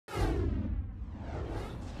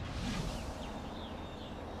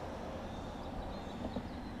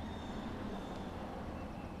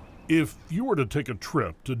If you were to take a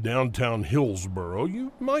trip to downtown Hillsboro,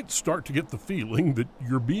 you might start to get the feeling that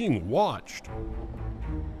you're being watched.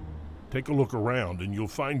 Take a look around and you'll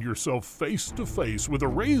find yourself face to face with a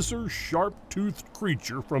razor-sharp-toothed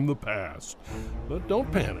creature from the past. But don't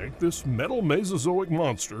panic, this metal Mesozoic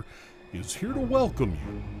monster is here to welcome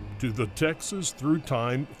you to the Texas Through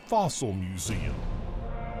Time Fossil Museum.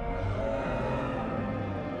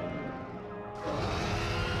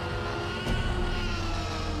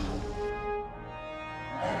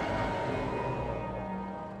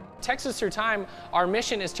 Texas Through Time, our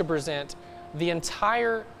mission is to present the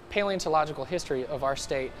entire paleontological history of our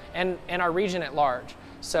state and our region at large.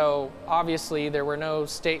 So obviously there were no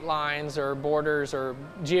state lines or borders or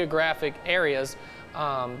geographic areas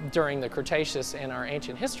during the Cretaceous in our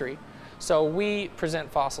ancient history. So we present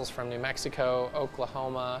fossils from New Mexico,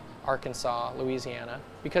 Oklahoma, Arkansas, Louisiana,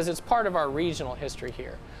 because it's part of our regional history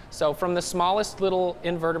here. So from the smallest little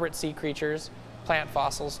invertebrate sea creatures, plant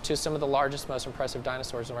fossils, to some of the largest, most impressive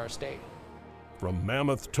dinosaurs of our state. From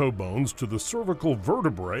mammoth toe bones to the cervical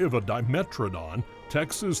vertebrae of a Dimetrodon,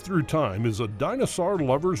 Texas Through Time is a dinosaur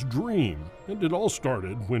lover's dream. And it all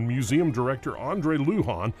started when museum director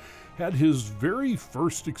Lujan had his very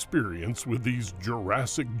first experience with these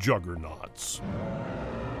Jurassic juggernauts.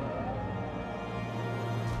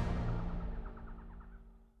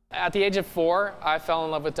 At the age of 4, I fell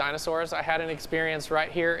in love with dinosaurs. I had an experience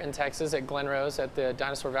right here in Texas at Glen Rose at the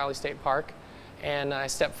Dinosaur Valley State Park, and I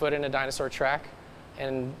stepped foot in a dinosaur track.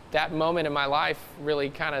 And that moment in my life really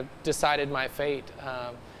kind of decided my fate.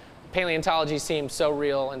 Paleontology seemed so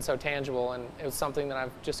real and so tangible, and it was something that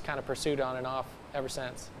I've just kind of pursued on and off ever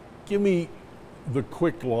since. Give me the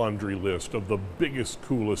quick laundry list of the biggest,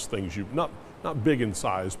 coolest things you've, not big in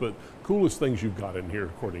size, but coolest things you've got in here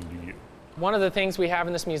according to you. One of the things we have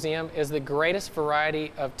in this museum is the greatest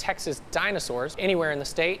variety of Texas dinosaurs anywhere in the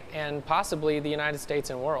state and possibly the United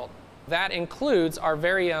States and world. That includes our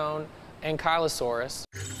very own Ankylosaurus.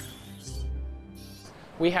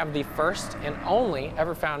 We have the first and only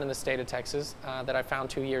ever found in the state of Texas that I found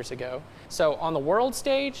 2 years ago. So on the world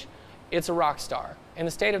stage, it's a rock star. In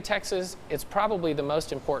the state of Texas, it's probably the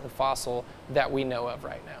most important fossil that we know of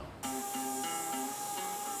right now.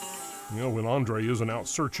 You know, when Andre isn't out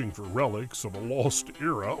searching for relics of a lost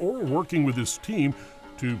era or working with his team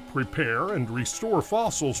to prepare and restore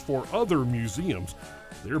fossils for other museums,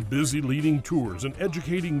 they're busy leading tours and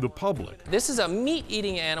educating the public. This is a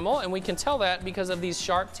meat-eating animal, and we can tell that because of these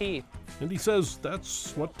sharp teeth. And he says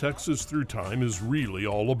that's what Texas Through Time is really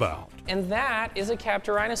all about. And that is a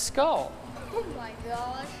Captorinus skull. Oh my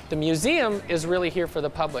gosh. The museum is really here for the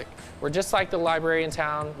public. We're just like the library in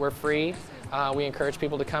town. We're free. We encourage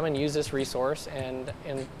people to come and use this resource and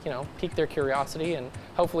you know, pique their curiosity and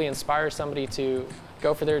hopefully inspire somebody to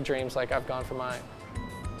go for their dreams like I've gone for mine.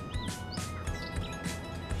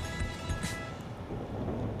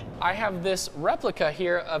 I have this replica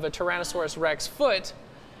here of a Tyrannosaurus Rex foot,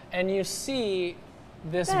 and you see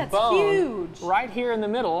this bone huge. Right here in the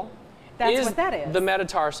middle. That's what that is. The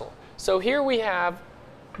metatarsal. So here we have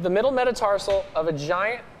the middle metatarsal of a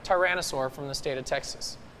giant tyrannosaur from the state of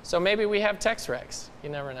Texas. So maybe we have Tex Rex. You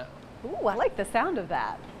never know. Ooh, I like the sound of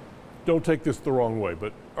that. Don't take this the wrong way,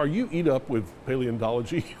 but are you eat up with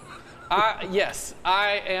paleontology? Yes,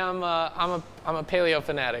 I am. I'm a paleo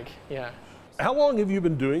fanatic. Yeah. How long have you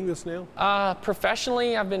been doing this now?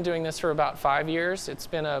 Professionally, I've been doing this for about 5 years. It's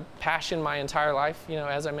been a passion my entire life, you know,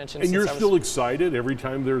 as I mentioned. And you're still excited every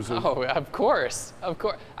time there's a... Oh, of course, of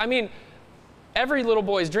course. I mean, every little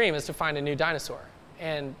boy's dream is to find a new dinosaur.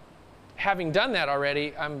 And having done that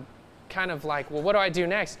already, I'm kind of like, well, what do I do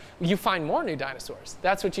next? You find more new dinosaurs.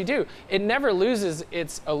 That's what you do. It never loses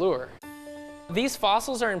its allure. These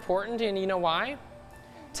fossils are important, and you know why?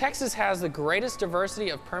 Texas has the greatest diversity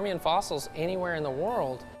of Permian fossils anywhere in the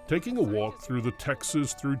world. Taking a walk through the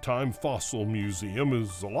Texas Through Time Fossil Museum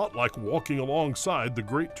is a lot like walking alongside the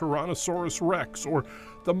great Tyrannosaurus Rex or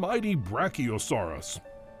the mighty Brachiosaurus.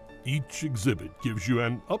 Each exhibit gives you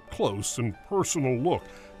an up-close and personal look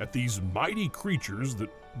at these mighty creatures that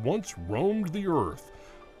once roamed the earth.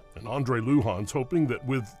 And Lujan's hoping that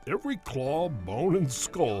with every claw, bone, and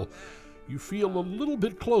skull, you feel a little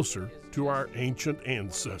bit closer to our ancient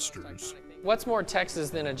ancestors. What's more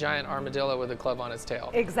Texas than a giant armadillo with a club on its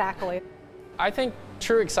tail? Exactly. I think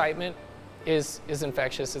true excitement is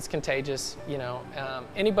infectious. It's contagious. You know,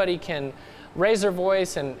 anybody can raise their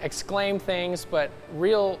voice and exclaim things, but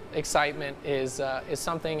real excitement is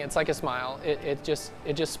something. It's like a smile. It just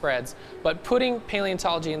spreads. But putting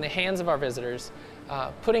paleontology in the hands of our visitors,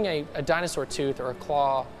 putting a dinosaur tooth or a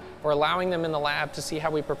claw, or allowing them in the lab to see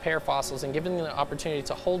how we prepare fossils and giving them the opportunity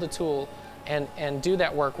to hold a tool and do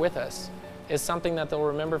that work with us is something that they'll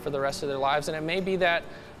remember for the rest of their lives. And it may be that,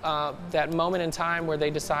 that moment in time where they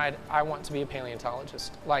decide, I want to be a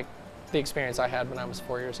paleontologist, like the experience I had when I was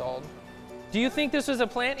 4 years old. Do you think this was a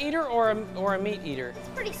plant eater or a meat eater? It's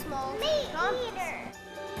pretty small. Meat eater.